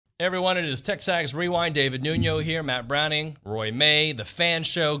Everyone, it is TexAgs Rewind. David Nuno here, Matt Browning, Roy May, The Fan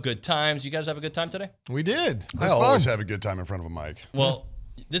Show, Good Times. You guys have a good time today? We did. I always have a good time in front of a mic. Well,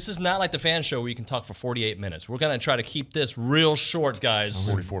 this is not like The Fan Show where you can talk for 48 minutes. We're going to try to keep this real short, guys.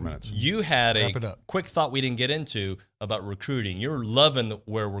 44 minutes. You had a quick thought we didn't get into about recruiting. You're loving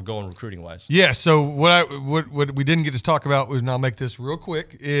where we're going recruiting-wise. Yeah, so what we didn't get to talk about, and I'll make this real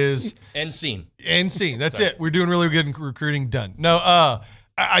quick, is... End scene. End scene. That's it. We're doing really good in recruiting. Done. No,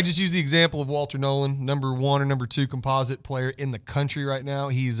 I just use the example of Walter Nolan, number 1 or number 2 composite player in the country right now.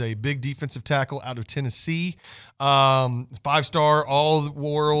 He's a big defensive tackle out of Tennessee. 5-star, all the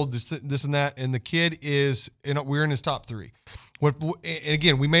world, this and that. And the kid is, we're in his top 3. And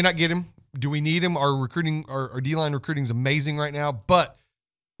again, we may not get him. Do we need him? Our recruiting, our D-line recruiting is amazing right now. But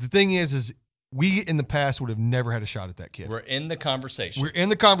the thing is we in the past would have never had a shot at that kid. We're in the conversation. We're in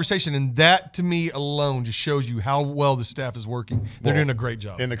the conversation, and that to me alone just shows you how well the staff is working. They're doing a great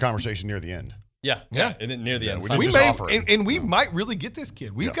job. In the conversation near the end. Yeah. Near the end. We might really get this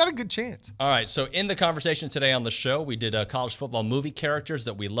kid. We've got a good chance. All right, so in the conversation today on the show, we did college football movie characters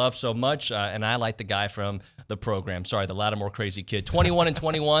that we love so much, and I like the guy from the program. Sorry, the Lattimore crazy kid. 21 and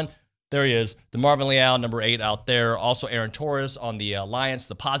 21. There he is. DeMarvin Leal, number 8 out there. Also Aaron Torres on the Alliance.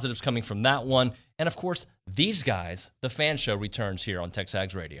 The positives coming from that one. And, of course, these guys, the Fan Show, returns here on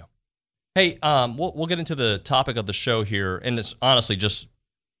TexAgs Radio. Hey, we'll get into the topic of the show here. And it's honestly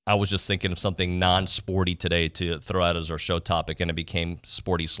I was just thinking of something non-sporty today to throw out as our show topic, and it became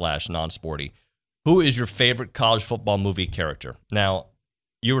sporty/non-sporty. Who is your favorite college football movie character? Now,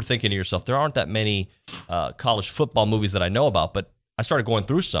 you were thinking to yourself, there aren't that many college football movies that I know about, but I started going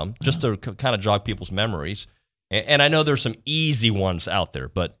through some just to kind of jog people's memories. And I know there's some easy ones out there,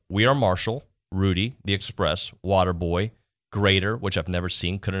 but We Are Marshall, Rudy, The Express, Waterboy, Grader, which I've never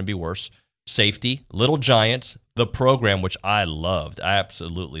seen, couldn't be worse, Safety, Little Giants, The Program, which I loved. I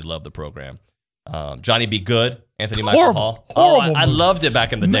absolutely loved The Program. Johnny Be Good, Anthony Michael Hall. Horrible I loved it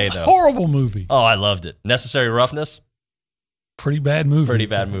back in the day, though. Horrible movie. Oh, I loved it. Necessary Roughness. Pretty bad movie. Pretty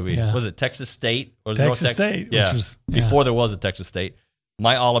bad movie. Yeah. Was it Texas State? Or was Texas State. Yeah. Which was, Before there was a Texas State.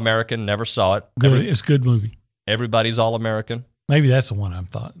 My All-American, never saw it. Good. It's a good movie. Everybody's All-American. Maybe that's the one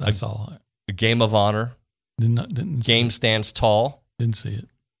I saw. A Game of Honor. Didn't Game Stands Tall. Didn't see it.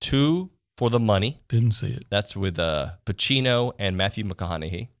 2 for the Money. Didn't see it. That's with Pacino and Matthew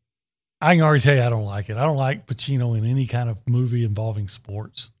McConaughey. I can already tell you I don't like it. I don't like Pacino in any kind of movie involving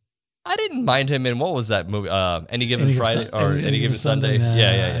sports. I didn't mind him in, what was that movie? Any Given Friday or Any Given Sunday?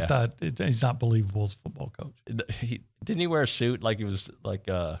 Yeah. I thought he's not believable as a football coach. Didn't he wear a suit like he was like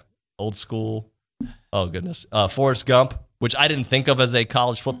old school? Oh, goodness. Forrest Gump, which I didn't think of as a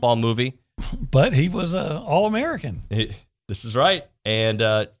college football movie. But he was an All-American. This is right. And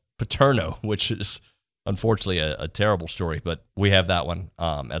Paterno, which is unfortunately a terrible story, but we have that one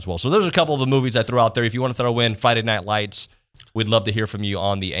as well. So there's a couple of the movies I threw out there. If you want to throw in Friday Night Lights, we'd love to hear from you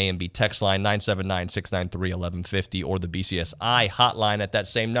on the A&B text line, 979-693-1150, or the BCSI hotline at that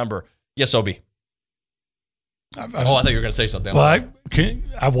same number. Yes, Obi. I thought you were going to say something. Well,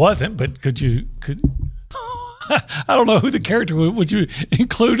 I wasn't, but could I don't know who the character would you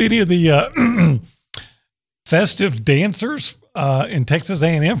include any of the festive dancers in Texas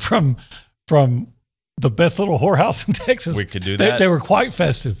A&M from the best little whorehouse in Texas? We could do that. They were quite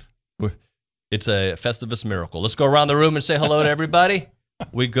festive. It's a Festivus miracle. Let's go around the room and say hello to everybody.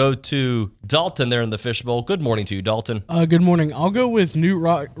 We go to Dalton there in the fishbowl. Good morning to you, Dalton. Good morning. I'll go with Newt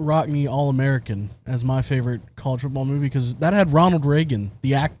Rockne, All-American, as my favorite college football movie because that had Ronald Reagan,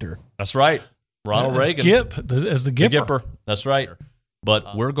 the actor. That's right. Ronald Reagan. As the Gipper. That's right.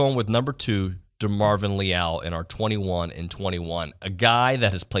 But we're going with number 2, DeMarvin Leal in our 21 and 21. A guy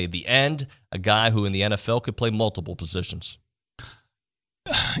that has played the end, a guy who in the NFL could play multiple positions.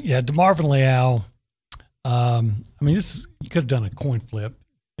 Yeah, DeMarvin Leal. You could have done a coin flip.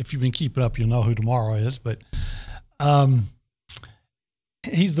 If you've been keeping up, you'll know who tomorrow is. But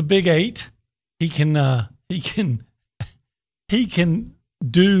he's the Big 8. He can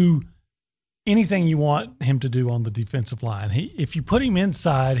do anything you want him to do on the defensive line. If you put him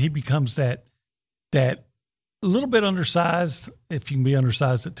inside, he becomes that little bit undersized, if you can be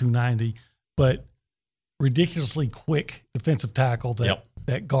undersized at 290, but ridiculously quick defensive tackle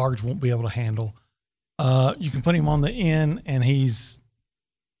that guards won't be able to handle. You can put him on the end, and he's,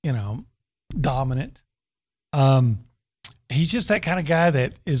 dominant. He's just that kind of guy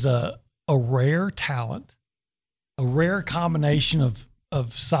that is a rare talent, a rare combination of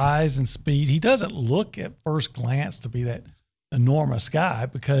size and speed. He doesn't look at first glance to be that enormous guy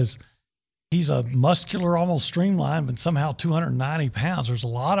because he's a muscular, almost streamlined, but somehow 290 pounds. There's a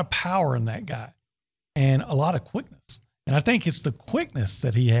lot of power in that guy and a lot of quickness. And I think it's the quickness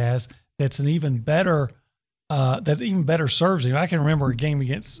that he has that's an even better serves him. I can remember the game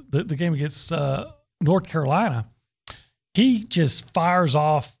against North Carolina. He just fires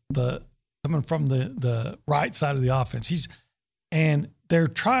off coming from the right side of the offense. And they're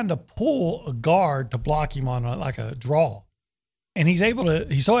trying to pull a guard to block him on like a draw. And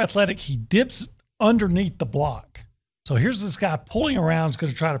he's so athletic, he dips underneath the block. So here's this guy pulling around, is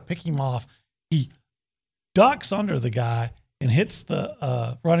going to try to pick him off. He ducks under the guy and hits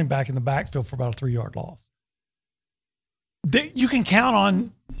the running back in the backfield for about a 3-yard loss. You can count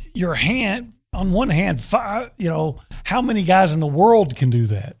on on one hand, how many guys in the world can do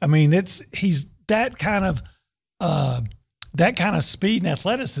that? I mean, he's that kind of speed and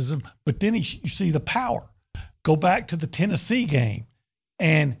athleticism, but then you see the power. Go back to the Tennessee game,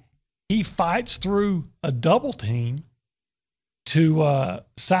 and he fights through a double team to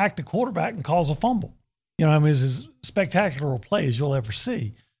sack the quarterback and cause a fumble. You know, I mean, it's as spectacular a play as you'll ever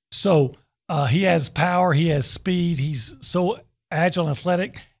see. So he has power, he has speed, he's so agile and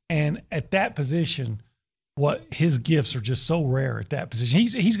athletic, and at that position, his gifts are just so rare at that position.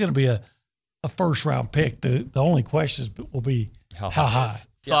 He's going to be a first-round pick. The only questions will be how high.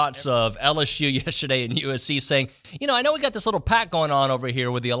 Thoughts of LSU yesterday and USC saying, I know we got this little pact going on over here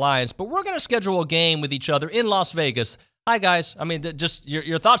with the Alliance, but we're going to schedule a game with each other in Las Vegas. Hi, guys. I mean, just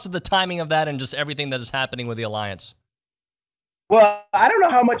your thoughts of the timing of that and just everything that is happening with the Alliance. Well, I don't know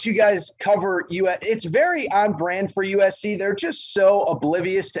how much you guys cover US. It's very on brand for USC. They're just so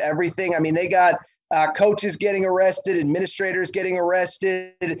oblivious to everything. I mean, they got coaches getting arrested, administrators getting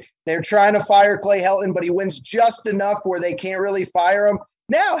arrested. They're trying to fire Clay Helton, but he wins just enough where they can't really fire him.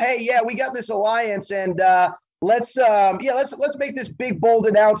 Now, hey, we got this alliance, and let's make this big bold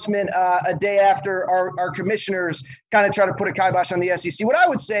announcement a day after our commissioners kind of try to put a kibosh on the SEC. What I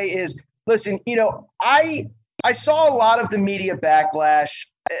would say is, listen, I saw a lot of the media backlash,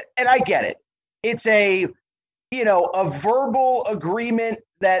 and I get it. It's a verbal agreement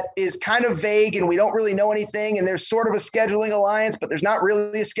that is kind of vague, and we don't really know anything. And there's sort of a scheduling alliance, but there's not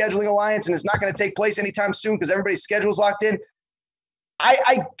really a scheduling alliance, and it's not going to take place anytime soon because everybody's schedule's locked in.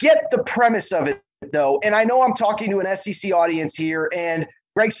 I get the premise of it, though, and I know I'm talking to an SEC audience here, and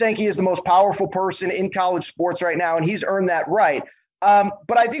Greg Sankey is the most powerful person in college sports right now, and he's earned that right.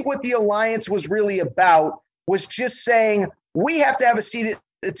 But I think what the alliance was really about was just saying we have to have a seat at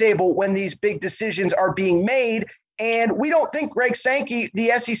the table when these big decisions are being made, and we don't think Greg Sankey,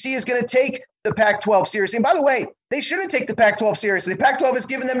 the SEC, is going to take the Pac-12 seriously. And by the way, they shouldn't take the Pac-12 seriously. The Pac-12 has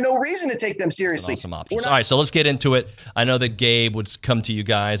given them no reason to take them seriously. Awesome options. All right, so let's get into it. I know that Gabe would come to you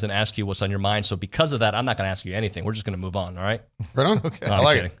guys and ask you what's on your mind. So because of that, I'm not going to ask you anything. We're just going to move on, all right? Right on. Okay. I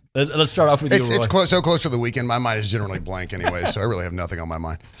like it. Let's start off with you, Roy. It's so close to the weekend. My mind is generally blank anyway, so I really have nothing on my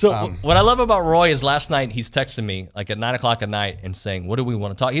mind. So what I love about Roy is last night he's texting me like at 9 o'clock at night and saying, what do we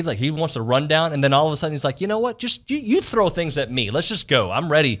want to talk? He's like, he wants to run down, and then all of a sudden he's like, you know what? Just you throw things at me. Let's just go. I'm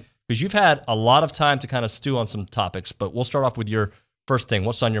ready. Because you've had a lot of time to kind of stew on some topics, but we'll start off with your first thing.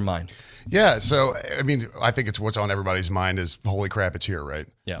 What's on your mind? Yeah, so, I mean, I think it's what's on everybody's mind is, holy crap, it's here, right?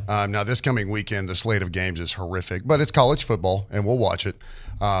 Yeah. Now, this coming weekend, the slate of games is horrific, but it's college football, and we'll watch it.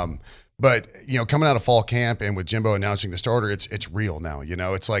 But, coming out of fall camp and with Jimbo announcing the starter, it's real now.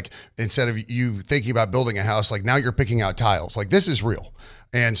 It's like instead of you thinking about building a house, like now you're picking out tiles. Like this is real.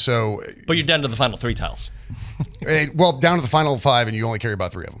 And so. But you're down to the final 3 tiles. Well, down to the final 5, and you only carry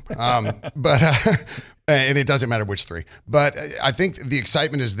about 3 of them. And it doesn't matter which 3. But I think the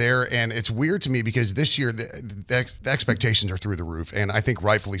excitement is there, and it's weird to me because this year the expectations are through the roof, and I think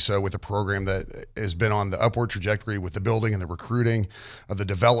rightfully so with a program that has been on the upward trajectory with the building and the recruiting, the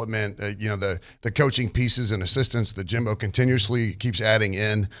development, the coaching pieces and assistants that Jimbo continuously keeps adding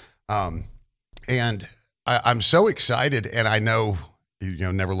in. And I'm so excited, and I know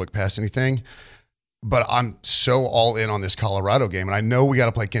never look past anything. But I'm so all in on this Colorado game, and I know we got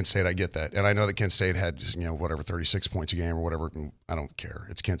to play Kent State. I get that, and I know that Kent State had 36 points a game or whatever. I don't care.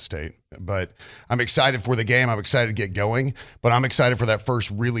 It's Kent State, but I'm excited for the game. I'm excited to get going, but I'm excited for that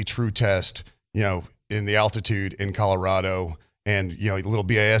first really true test. In the altitude in Colorado, and a little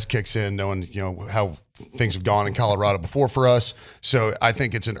BAS kicks in, knowing how things have gone in Colorado before for us. So I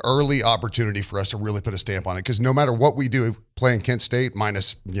think it's an early opportunity for us to really put a stamp on it, because no matter what we do playing Kent State,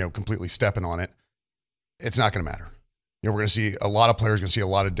 minus completely stepping on it, it's not going to matter. We're going to see a lot of players, going to see a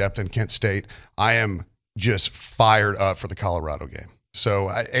lot of depth in Kent State. I am just fired up for the Colorado game. So,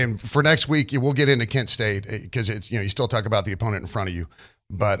 and for next week, we'll get into Kent State because it's, you still talk about the opponent in front of you.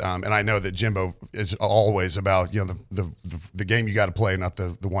 But, and I know that Jimbo is always about, the game you got to play, not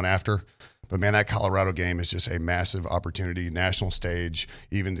the one after. But man, that Colorado game is just a massive opportunity, national stage,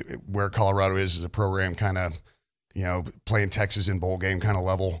 even where Colorado is as a program kind of, playing Texas in bowl game kind of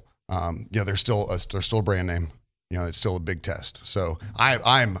level. They're still a brand name. It's still a big test. So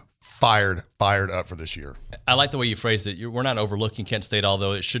I'm fired up for this year. I like the way you phrased it. We're not overlooking Kent State,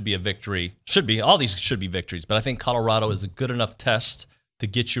 although it should be a victory. All these should be victories, but I think Colorado is a good enough test to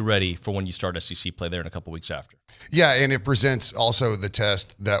get you ready for when you start SEC play there in a couple weeks after. Yeah, and it presents also the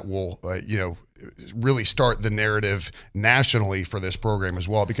test that will, really start the narrative nationally for this program as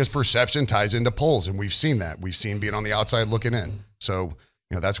well, because perception ties into polls, and we've seen that. We've seen being on the outside looking in. So,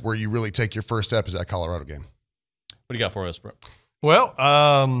 that's where you really take your first step is that Colorado game. What do you got for us, bro? Well,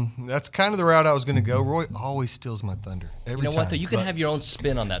 that's kind of the route I was going to go. Roy always steals my thunder every time. What, though? You can have your own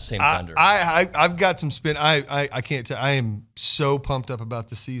spin on that same thunder. I've got some spin. I can't tell. I am so pumped up about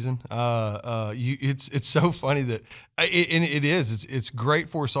the season. It's so funny that it's great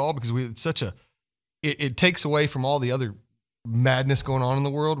for us all because it's such a. It takes away from all the other madness going on in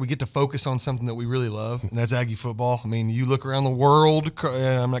the world. We get to focus on something that we really love, and that's Aggie football. I mean, you look around the world,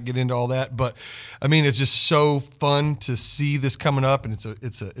 and I'm not getting into all that, but I mean, it's just so fun to see this coming up, and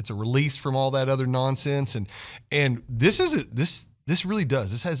it's a release from all that other nonsense, and this really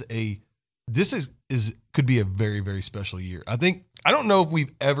does. This could be a very, very special year. I don't know if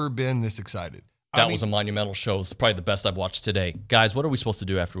we've ever been this excited. That was a monumental show. It's probably the best I've watched today. Guys, what are we supposed to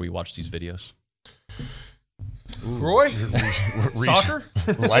do after we watch these videos? Roy, soccer,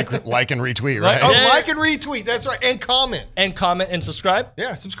 like and retweet, right? Like and retweet. That's right, and comment and subscribe.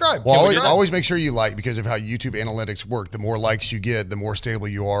 Yeah, subscribe. Well, always make sure you like, because of how YouTube analytics work. The more likes you get, the more stable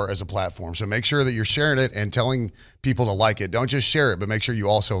you are as a platform. So make sure that you're sharing it and telling people to like it. Don't just share it, but make sure you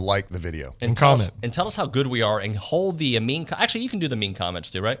also like the video and comment and tell us how good we are, and hold the mean. Actually, you can do the mean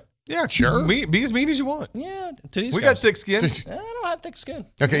comments too, right? Yeah, sure. Be as mean as you want. Yeah, to these we guys. Got thick skin. I don't have thick skin.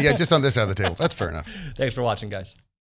 Okay, yeah, just on this side of the table. That's fair enough. Thanks for watching, guys.